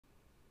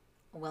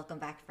Welcome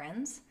back,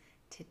 friends.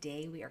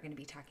 Today we are going to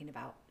be talking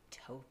about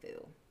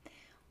tofu.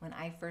 When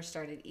I first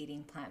started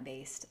eating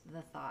plant-based,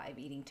 the thought of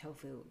eating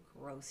tofu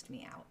grossed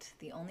me out.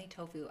 The only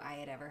tofu I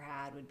had ever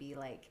had would be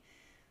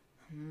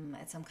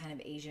at some kind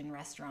of Asian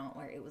restaurant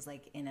where it was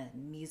like in a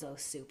miso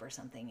soup or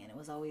something, and it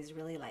was always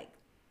really like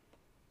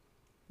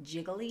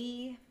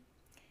jiggly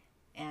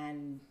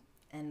and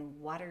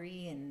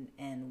watery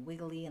and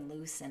wiggly and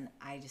loose, and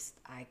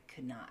I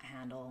could not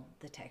handle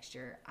the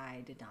texture.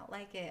 I did not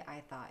like it.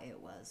 I thought it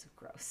was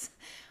gross.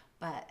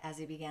 But as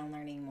I began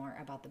learning more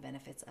about the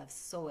benefits of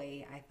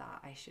soy, I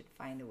thought I should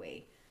find a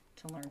way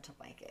to learn to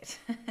like it.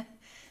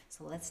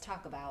 So let's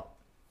talk about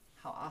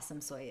how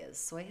awesome soy is.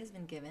 Soy has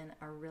been given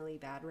a really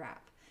bad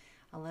rap.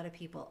 A lot of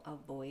people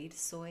avoid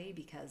soy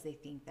because they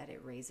think that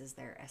it raises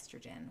their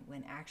estrogen,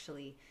 when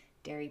actually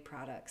dairy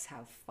products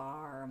have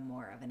far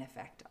more of an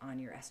effect on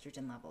your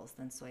estrogen levels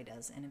than soy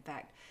does. And in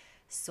fact,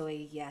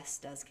 soy, yes,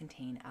 does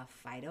contain a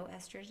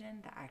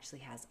phytoestrogen that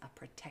actually has a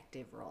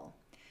protective role.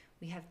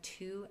 We have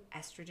two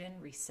estrogen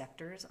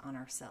receptors on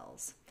our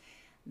cells.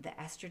 The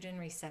estrogen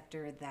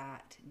receptor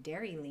that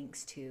dairy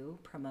links to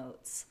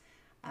promotes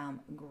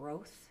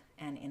growth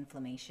and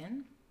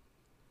inflammation,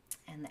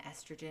 and the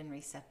estrogen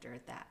receptor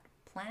that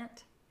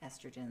plant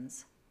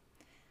estrogens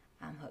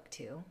hook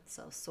to,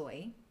 so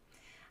soy,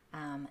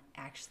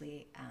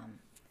 actually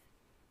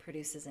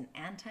produces an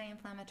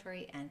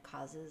anti-inflammatory and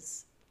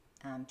causes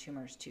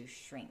tumors to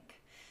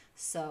shrink.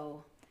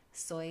 So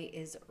soy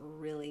is a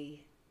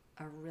really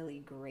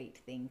great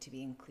thing to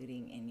be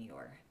including in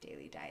your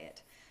daily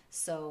diet.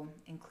 So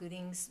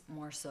including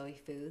more soy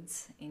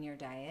foods in your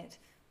diet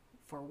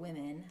for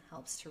women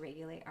helps to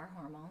regulate our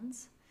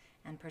hormones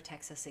and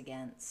protects us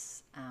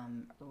against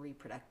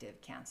reproductive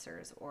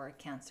cancers or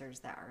cancers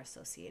that are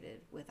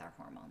associated with our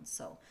hormones.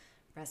 So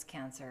breast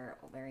cancer,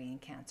 ovarian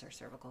cancer,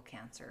 cervical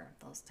cancer,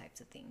 those types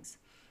of things.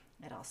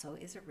 It also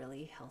is a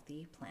really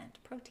healthy plant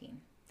protein.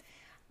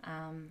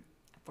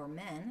 For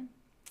men,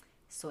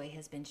 soy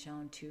has been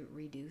shown to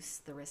reduce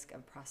the risk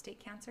of prostate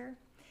cancer,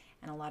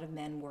 and a lot of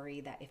men worry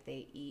that if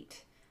they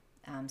eat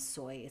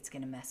soy, it's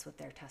going to mess with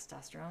their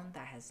testosterone.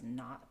 That has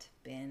not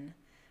been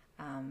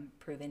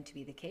proven to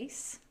be the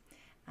case.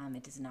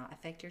 It does not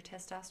affect your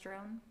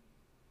testosterone,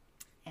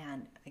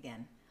 and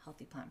again,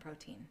 healthy plant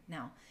protein.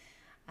 Now,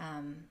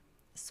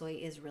 soy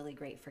is really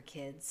great for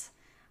kids.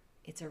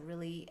 It's a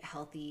really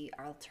healthy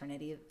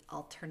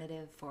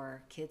alternative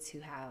for kids who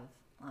have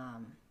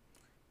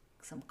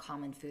some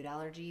common food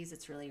allergies.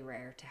 It's really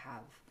rare to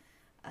have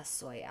a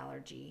soy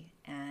allergy,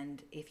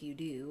 and if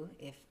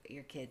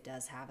your kid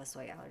does have a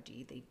soy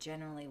allergy, they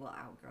generally will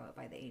outgrow it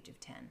by the age of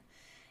 10.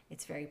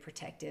 It's very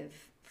protective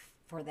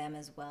for them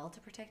as well,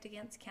 to protect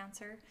against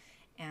cancer,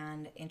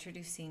 and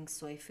introducing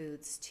soy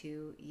foods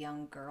to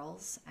young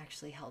girls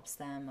actually helps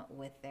them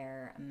with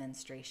their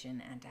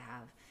menstruation and to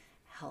have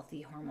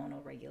healthy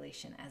hormonal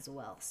regulation as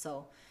well.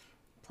 So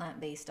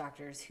plant-based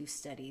doctors who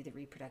study the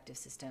reproductive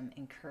system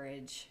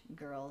encourage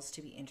girls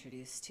to be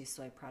introduced to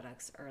soy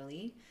products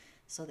early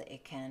so that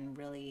it can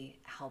really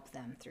help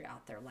them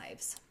throughout their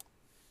lives.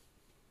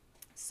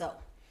 So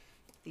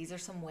these are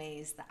some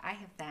ways that I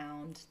have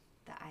found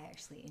that I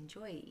actually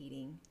enjoy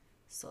eating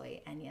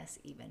soy, and yes,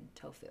 even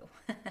tofu.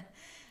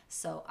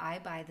 So I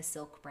buy the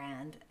Silk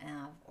brand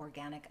of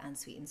organic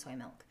unsweetened soy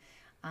milk.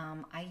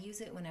 I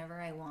use it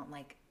whenever I want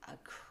like a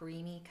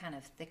creamy kind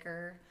of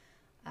thicker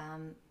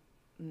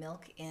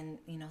milk in,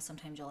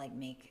 sometimes you'll like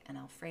make an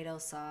Alfredo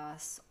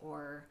sauce,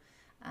 or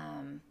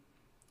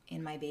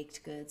in my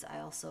baked goods.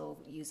 I also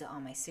use it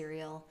on my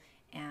cereal,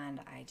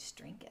 and I just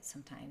drink it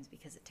sometimes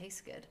because it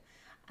tastes good.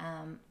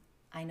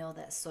 I know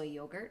that soy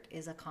yogurt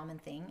is a common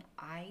thing.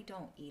 I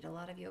don't eat a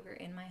lot of yogurt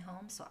in my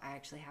home, so I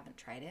actually haven't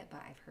tried it,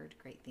 but I've heard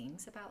great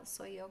things about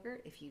soy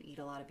yogurt. If you eat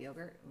a lot of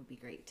yogurt, it would be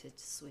great to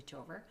switch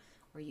over,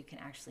 or you can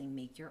actually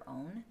make your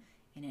own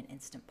in an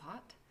Instant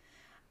Pot.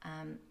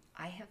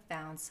 I have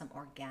found some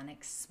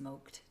organic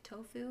smoked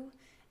tofu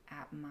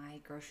at my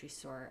grocery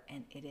store,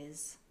 and it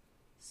is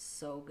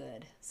so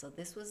good. So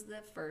this was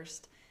the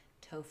first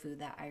tofu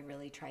that I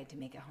really tried to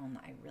make at home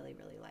that I really,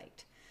 really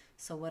liked.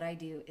 So what I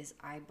do is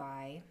I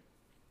buy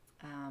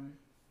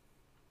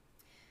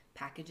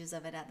packages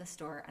of it at the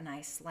store, and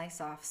I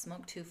slice off.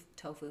 Smoked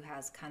tofu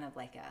has kind of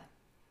like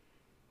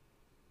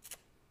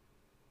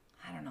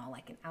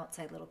like an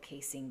outside little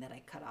casing that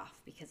I cut off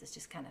because it's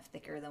just kind of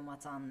thicker than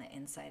what's on the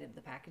inside of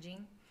the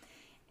packaging.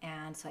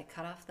 And so I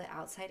cut off the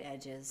outside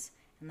edges,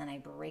 and then I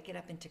break it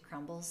up into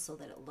crumbles so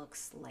that it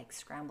looks like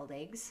scrambled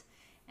eggs.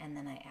 And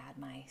then I add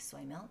my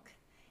soy milk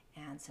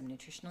and some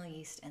nutritional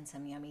yeast and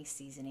some yummy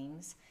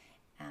seasonings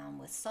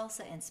with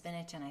salsa and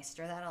spinach, and I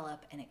stir that all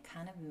up, and it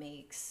kind of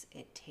makes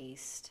it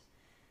taste,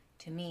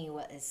 to me,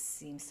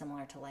 seems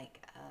similar to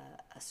like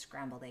a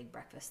scrambled egg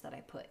breakfast that I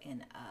put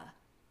in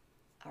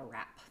a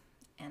wrap.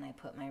 And I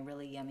put my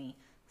really yummy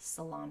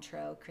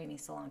creamy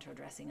cilantro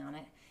dressing on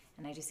it,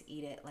 and I just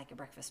eat it like a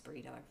breakfast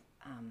burrito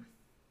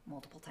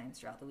multiple times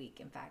throughout the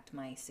week. In fact,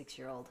 my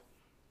 6-year-old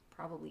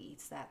probably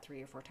eats that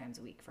 3 or 4 times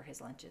a week for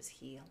his lunches.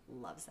 He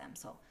loves them.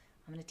 So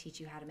I'm going to teach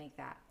you how to make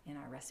that in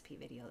our recipe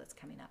video that's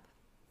coming up.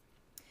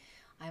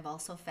 I've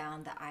also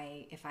found that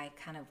if I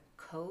kind of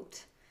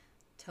coat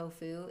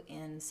tofu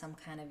in some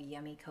kind of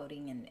yummy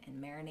coating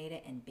and marinate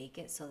it and bake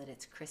it so that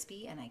it's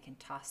crispy, and I can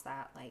toss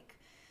that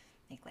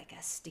make like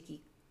a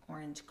sticky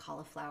orange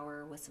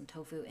cauliflower with some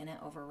tofu in it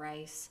over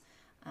rice,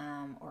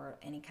 or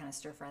any kind of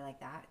stir fry like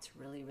that. It's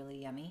really,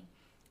 really yummy.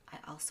 I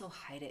also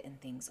hide it in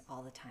things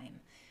all the time.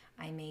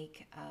 I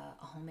make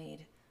a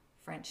homemade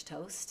French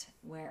toast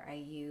where I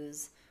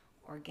use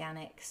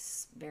organic,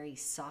 very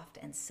soft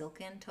and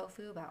silken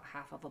tofu, about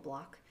half of a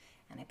block,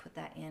 and I put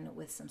that in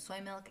with some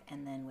soy milk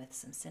and then with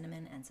some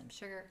cinnamon and some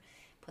sugar,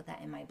 put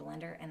that in my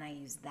blender, and I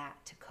use that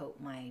to coat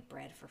my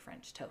bread for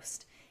French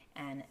toast.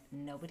 And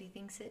nobody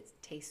thinks it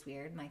tastes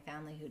weird. My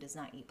family, who does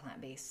not eat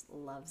plant-based,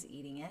 loves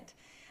eating it.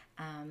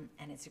 And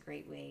it's a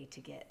great way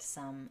to get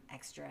some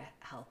extra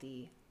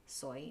healthy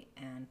soy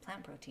and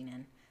plant protein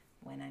in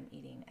when I'm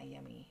eating a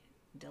yummy,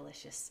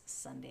 delicious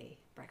Sunday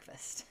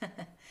breakfast.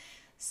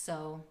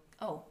 So,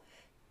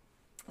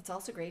 it's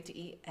also great to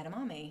eat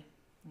edamame.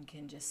 You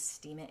can just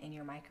steam it in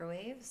your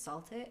microwave,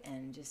 salt it,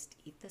 and just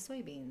eat the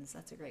soybeans.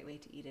 That's a great way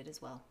to eat it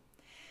as well.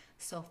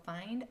 So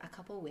find a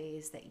couple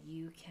ways that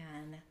you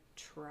can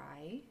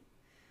try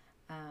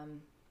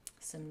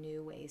some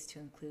new ways to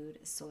include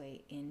soy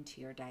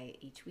into your diet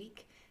each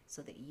week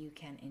so that you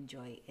can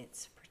enjoy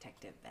its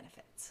protective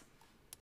benefits.